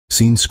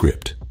Scene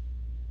script.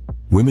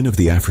 Women of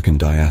the African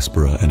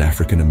diaspora and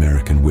African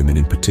American women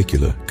in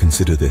particular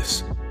consider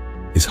this.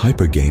 Is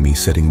hypergamy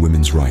setting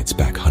women's rights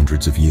back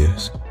hundreds of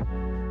years?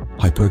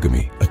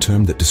 Hypergamy, a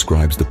term that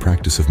describes the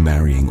practice of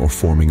marrying or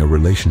forming a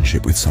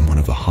relationship with someone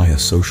of a higher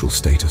social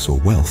status or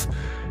wealth,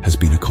 has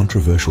been a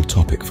controversial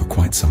topic for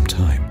quite some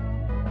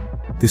time.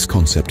 This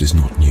concept is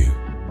not new.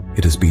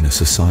 It has been a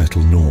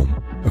societal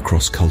norm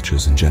across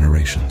cultures and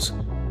generations.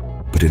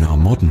 But in our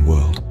modern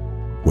world,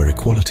 where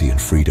equality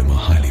and freedom are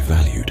highly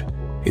valued,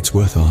 it's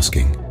worth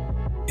asking,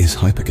 is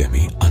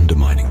hypergamy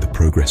undermining the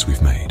progress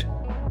we've made?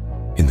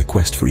 In the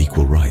quest for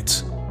equal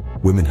rights,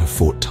 women have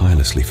fought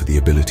tirelessly for the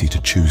ability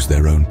to choose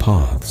their own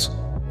paths,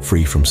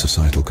 free from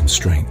societal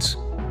constraints.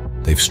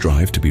 They've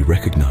strived to be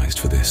recognized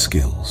for their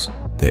skills,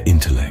 their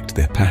intellect,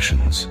 their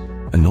passions,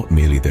 and not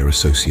merely their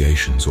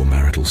associations or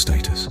marital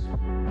status.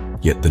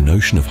 Yet the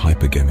notion of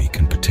hypergamy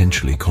can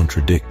potentially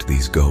contradict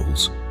these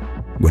goals.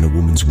 When a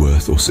woman's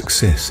worth or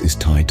success is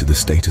tied to the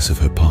status of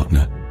her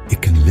partner,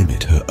 it can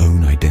limit her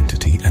own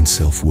identity and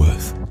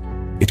self-worth.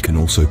 It can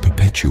also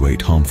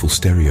perpetuate harmful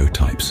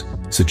stereotypes,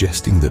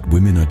 suggesting that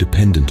women are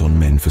dependent on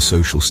men for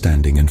social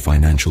standing and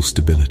financial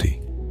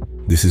stability.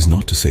 This is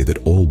not to say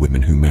that all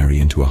women who marry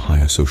into a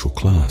higher social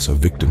class are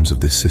victims of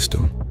this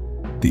system.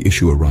 The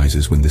issue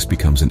arises when this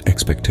becomes an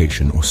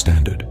expectation or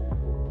standard.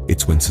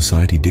 It's when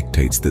society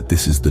dictates that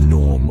this is the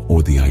norm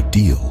or the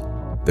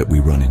ideal that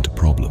we run into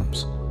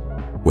problems.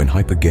 When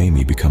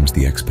hypergamy becomes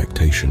the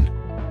expectation,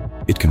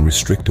 it can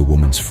restrict a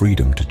woman's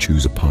freedom to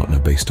choose a partner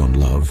based on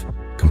love,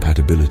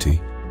 compatibility,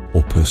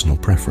 or personal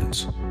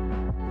preference.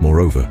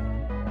 Moreover,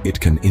 it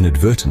can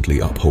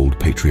inadvertently uphold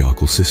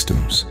patriarchal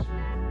systems.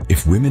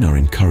 If women are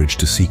encouraged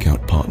to seek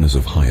out partners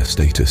of higher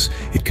status,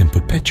 it can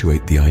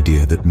perpetuate the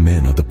idea that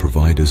men are the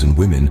providers and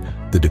women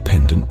the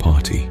dependent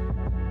party.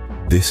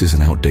 This is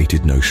an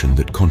outdated notion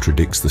that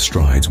contradicts the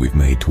strides we've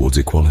made towards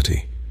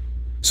equality.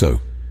 So,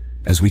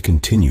 as we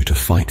continue to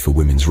fight for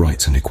women's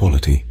rights and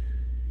equality,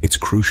 it's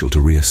crucial to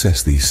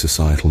reassess these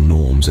societal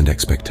norms and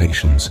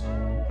expectations.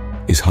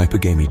 Is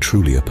hypergamy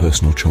truly a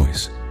personal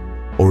choice?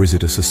 Or is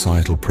it a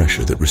societal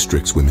pressure that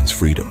restricts women's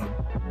freedom?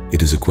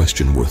 It is a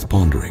question worth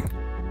pondering.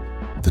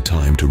 The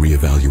time to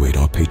reevaluate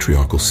our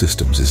patriarchal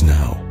systems is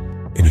now.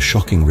 In a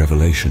shocking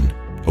revelation,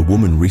 a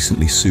woman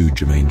recently sued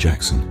Jermaine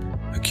Jackson,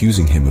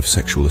 accusing him of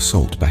sexual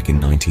assault back in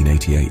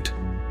 1988.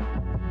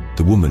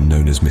 The woman,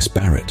 known as Miss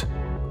Barrett,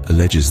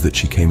 alleges that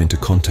she came into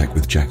contact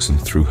with Jackson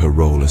through her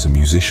role as a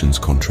musician's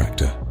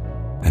contractor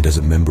and as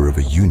a member of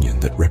a union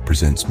that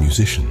represents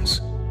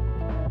musicians.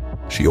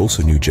 She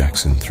also knew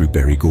Jackson through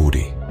Berry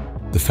Gordy,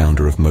 the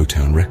founder of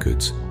Motown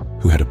Records,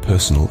 who had a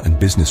personal and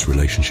business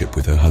relationship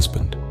with her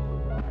husband.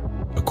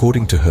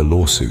 According to her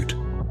lawsuit,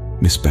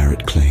 Miss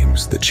Barrett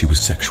claims that she was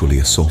sexually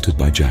assaulted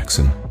by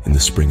Jackson in the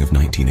spring of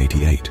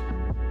 1988.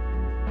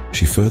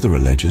 She further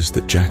alleges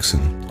that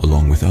Jackson,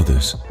 along with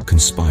others,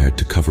 conspired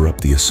to cover up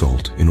the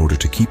assault in order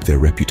to keep their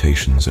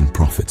reputations and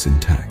profits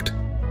intact.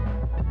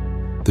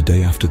 The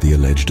day after the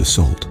alleged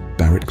assault,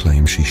 Barrett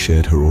claims she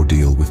shared her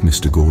ordeal with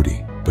Mr.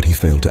 Gordy, but he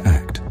failed to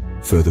act,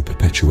 further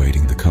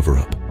perpetuating the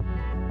cover-up.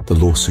 The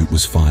lawsuit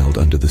was filed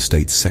under the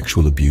state's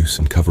Sexual Abuse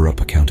and Cover-Up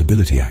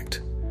Accountability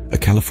Act, a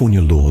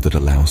California law that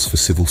allows for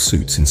civil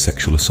suits in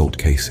sexual assault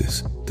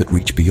cases that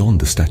reach beyond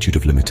the statute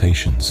of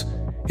limitations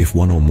if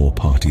one or more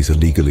parties are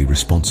legally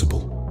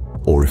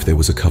responsible, or if there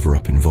was a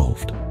cover-up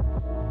involved.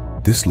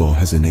 This law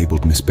has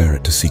enabled Miss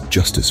Barrett to seek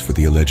justice for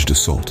the alleged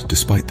assault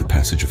despite the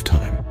passage of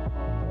time.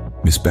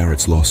 Miss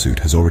Barrett's lawsuit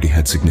has already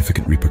had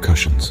significant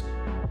repercussions.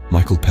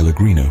 Michael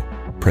Pellegrino,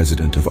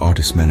 president of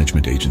Artist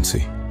Management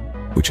Agency,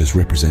 which has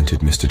represented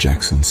Mr.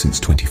 Jackson since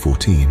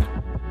 2014,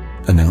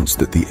 announced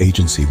that the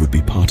agency would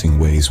be parting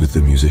ways with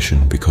the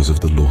musician because of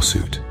the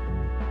lawsuit.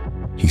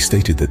 He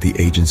stated that the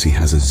agency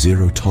has a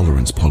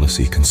zero-tolerance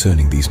policy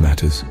concerning these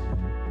matters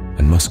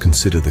and must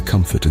consider the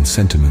comfort and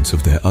sentiments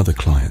of their other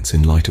clients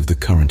in light of the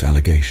current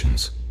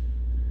allegations.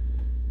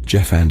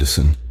 Jeff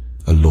Anderson,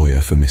 a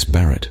lawyer for Miss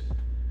Barrett,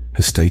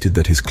 has stated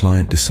that his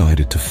client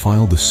decided to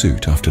file the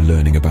suit after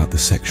learning about the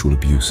Sexual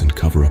Abuse and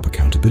Cover-Up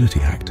Accountability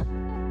Act.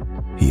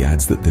 He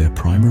adds that their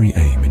primary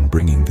aim in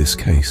bringing this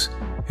case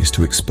is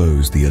to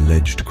expose the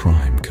alleged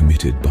crime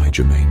committed by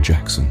Jermaine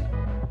Jackson.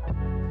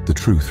 The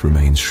truth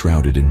remains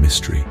shrouded in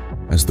mystery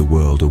as the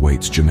world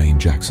awaits Jermaine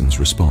Jackson's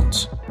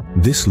response.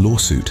 This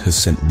lawsuit has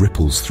sent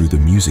ripples through the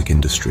music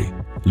industry,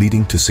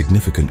 leading to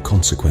significant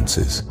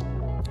consequences.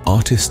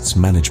 Artists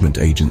Management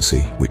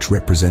Agency, which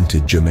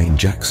represented Jermaine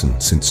Jackson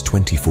since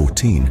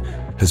 2014,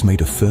 has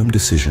made a firm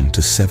decision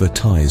to sever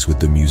ties with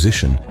the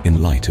musician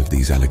in light of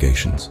these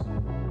allegations.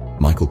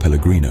 Michael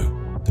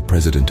Pellegrino, the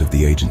president of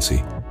the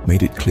agency,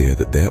 made it clear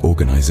that their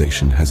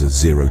organization has a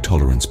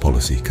zero-tolerance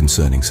policy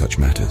concerning such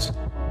matters.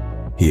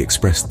 He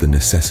expressed the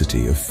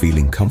necessity of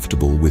feeling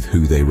comfortable with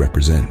who they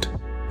represent,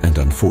 and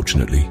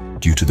unfortunately,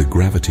 due to the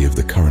gravity of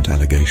the current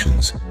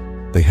allegations,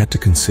 they had to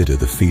consider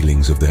the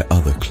feelings of their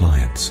other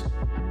clients.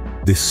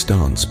 This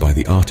stance by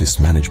the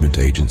Artist Management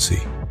Agency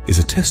is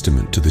a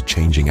testament to the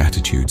changing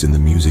attitudes in the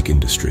music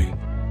industry,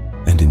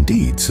 and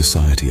indeed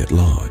society at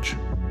large.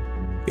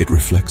 It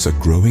reflects a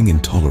growing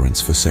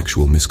intolerance for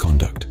sexual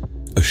misconduct,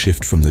 a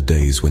shift from the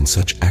days when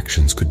such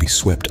actions could be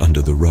swept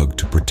under the rug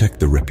to protect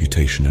the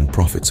reputation and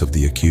profits of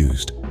the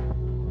accused.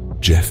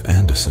 Jeff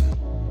Anderson,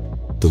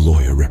 the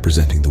lawyer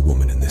representing the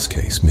woman in this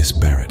case, Miss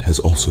Barrett, has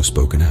also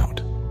spoken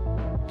out.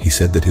 He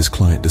said that his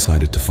client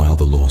decided to file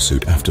the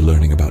lawsuit after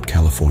learning about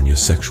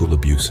California's Sexual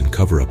Abuse and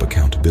Cover-up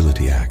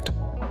Accountability Act.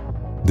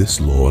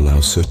 This law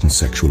allows certain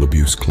sexual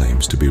abuse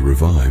claims to be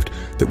revived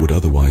that would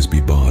otherwise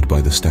be barred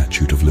by the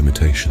statute of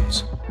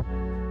limitations.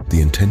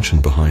 The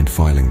intention behind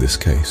filing this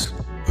case,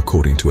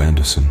 according to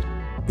Anderson,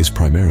 is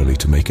primarily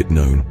to make it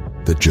known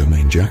that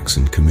Jermaine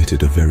Jackson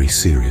committed a very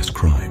serious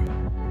crime.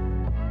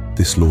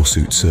 This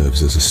lawsuit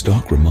serves as a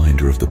stark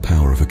reminder of the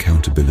power of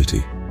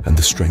accountability and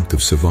the strength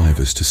of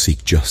survivors to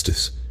seek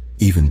justice,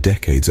 even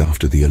decades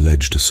after the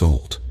alleged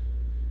assault.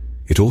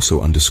 It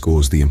also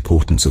underscores the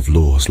importance of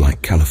laws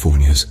like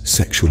California's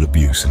Sexual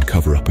Abuse and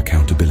Cover-up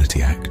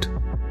Accountability Act,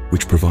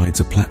 which provides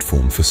a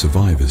platform for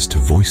survivors to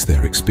voice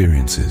their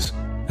experiences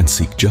and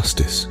seek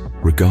justice,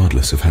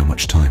 regardless of how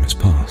much time has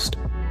passed.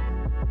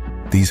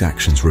 These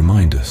actions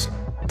remind us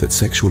that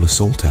sexual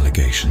assault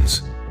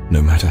allegations,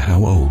 no matter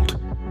how old,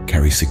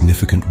 carry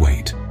significant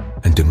weight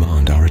and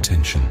demand our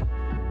attention.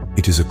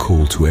 It is a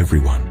call to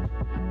everyone,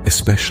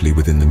 especially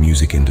within the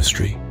music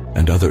industry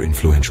and other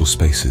influential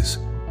spaces,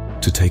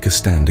 to take a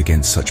stand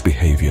against such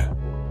behavior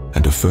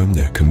and affirm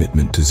their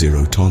commitment to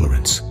zero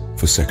tolerance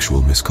for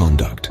sexual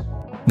misconduct.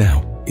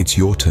 Now, it's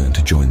your turn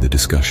to join the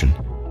discussion.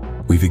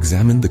 We've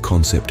examined the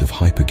concept of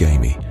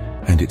hypergamy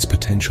and its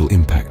potential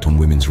impact on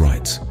women's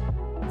rights.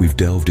 We've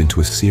delved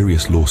into a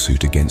serious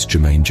lawsuit against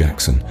Jermaine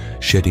Jackson,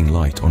 shedding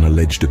light on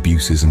alleged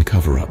abuses and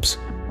cover-ups.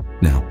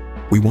 Now,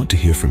 we want to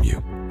hear from you.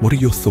 What are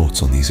your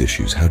thoughts on these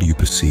issues? How do you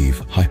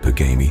perceive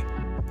hypergamy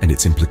and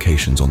its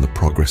implications on the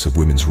progress of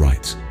women's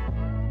rights?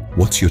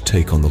 What's your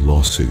take on the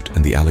lawsuit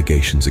and the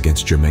allegations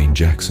against Jermaine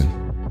Jackson?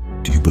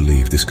 Do you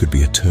believe this could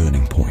be a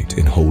turning point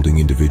in holding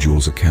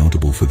individuals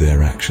accountable for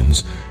their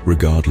actions,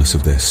 regardless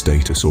of their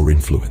status or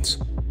influence?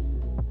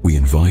 We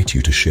invite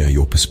you to share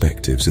your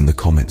perspectives in the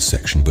comments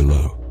section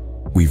below.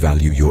 We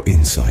value your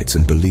insights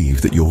and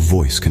believe that your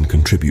voice can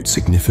contribute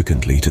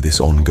significantly to this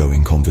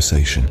ongoing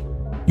conversation.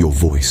 Your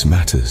voice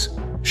matters.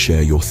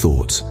 Share your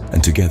thoughts,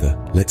 and together,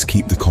 let's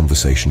keep the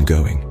conversation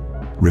going.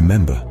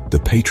 Remember, the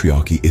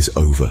patriarchy is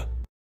over.